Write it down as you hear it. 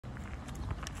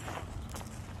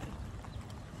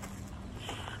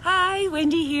Hi,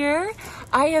 Wendy here.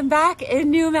 I am back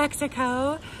in New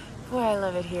Mexico. Boy, I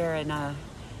love it here. And it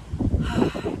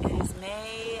is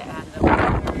May and the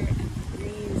weather and the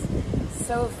breeze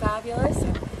so fabulous.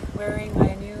 I'm wearing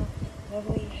my new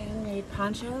lovely handmade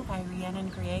poncho by Rhiannon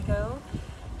Griego.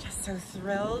 Just so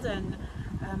thrilled. And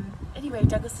anyway,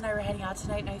 Douglas and I were heading out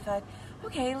tonight and I thought,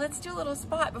 okay, let's do a little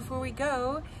spot before we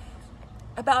go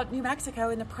about New Mexico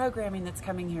and the programming that's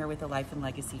coming here with the Life and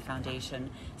Legacy Foundation,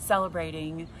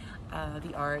 celebrating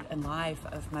the art and life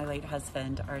of my late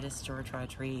husband, artist George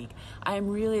Rodrigue. I am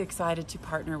really excited to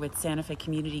partner with Santa Fe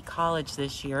Community College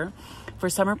this year for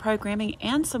summer programming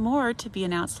and some more to be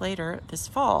announced later this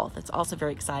fall. That's also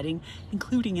very exciting,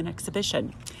 including an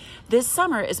exhibition. This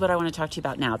summer is what I want to talk to you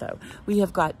about now, though. We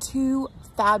have got two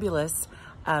fabulous,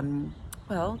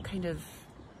 well, kind of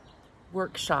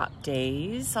workshop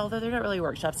days, although they're not really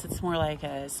workshops, it's more like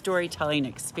a storytelling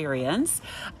experience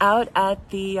out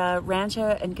at the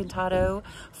Rancho Encantado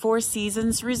Four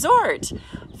Seasons Resort.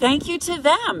 Thank you to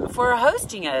them for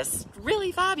hosting us.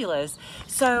 Really fabulous.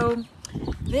 So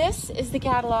this is the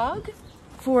catalog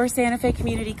for Santa Fe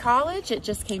Community College. It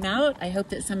just came out. I hope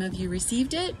that some of you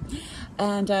received it.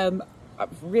 And I'm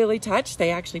really touched.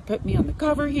 They actually put me on the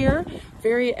cover here.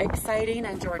 Very exciting,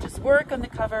 and George's work on the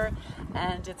cover.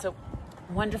 And it's a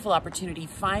wonderful opportunity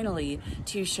finally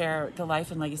to share the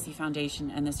Life and Legacy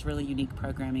Foundation and this really unique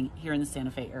programming here in the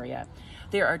Santa Fe area.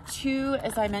 There are two,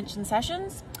 as I mentioned,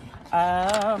 sessions.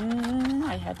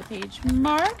 I had the page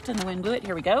marked and the wind blew it.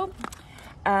 Here we go.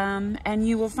 And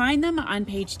you will find them on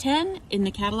page 10 in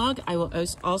the catalog. I will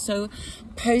also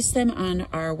post them on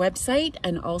our website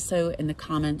and also in the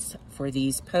comments for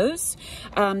these posts.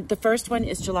 The first one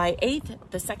is July 8th.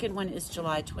 The second one is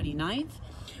July 29th.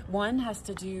 One has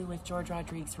to do with George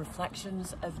Rodrigue's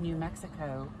reflections of New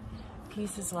Mexico.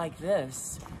 Pieces like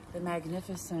this, the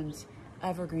magnificent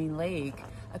Evergreen Lake,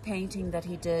 a painting that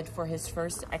he did for his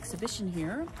first exhibition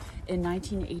here in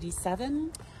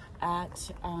 1987 at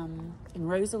in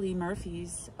Rosalie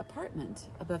Murphy's apartment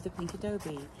above the Pink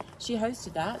Adobe. She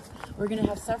hosted that. We're going to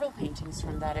have several paintings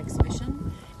from that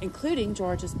exhibition, including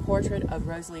George's portrait of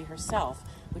Rosalie herself,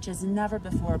 which has never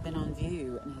before been on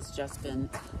view and has just been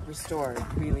restored.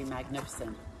 Really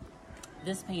magnificent.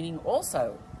 This painting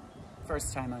also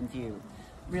first time on view.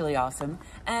 Really awesome.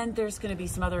 And there's going to be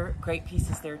some other great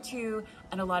pieces there too,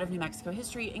 and a lot of New Mexico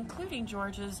history, including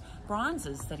George's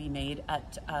bronzes that he made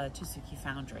at Tusuki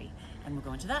Foundry. And we'll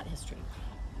go into that history.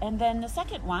 And then the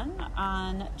second one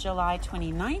on July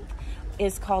 29th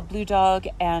is called Blue Dog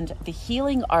and the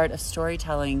Healing Art of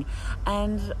Storytelling.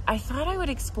 And I thought I would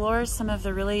explore some of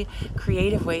the really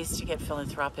creative ways to get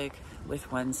philanthropic with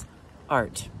one's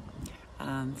art.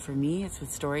 For me, it's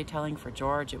with storytelling. For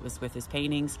George, it was with his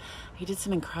paintings. He did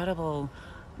some incredible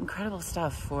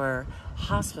stuff for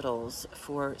hospitals,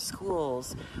 for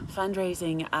schools,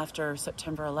 fundraising after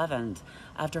September 11th,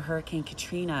 after Hurricane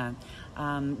Katrina,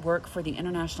 work for the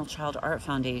International Child Art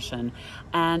Foundation.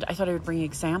 And I thought I would bring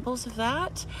examples of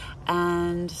that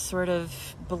and sort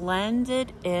of blend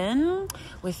it in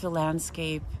with the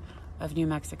landscape of New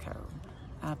Mexico,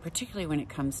 particularly when it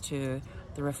comes to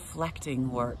the reflecting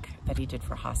work that he did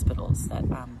for hospitals that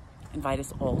invite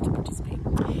us all to participate.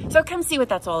 So come see what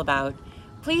that's all about.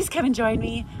 Please come and join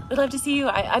me. We'd love to see you.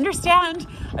 I understand,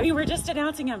 I mean, we're just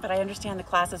announcing them, but I understand the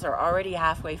classes are already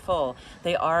halfway full.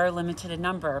 They are limited in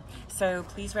number. So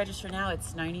please register now.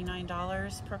 It's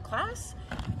 $99 per class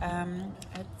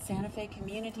at Santa Fe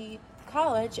Community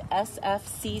College,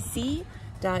 sfcc.edu/CE.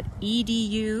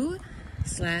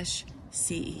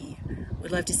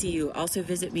 Would love to see you. Also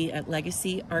visit me at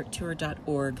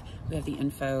legacyarttour.org. We have the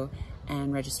info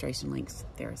and registration links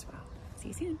there as well. See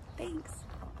you soon. Thanks.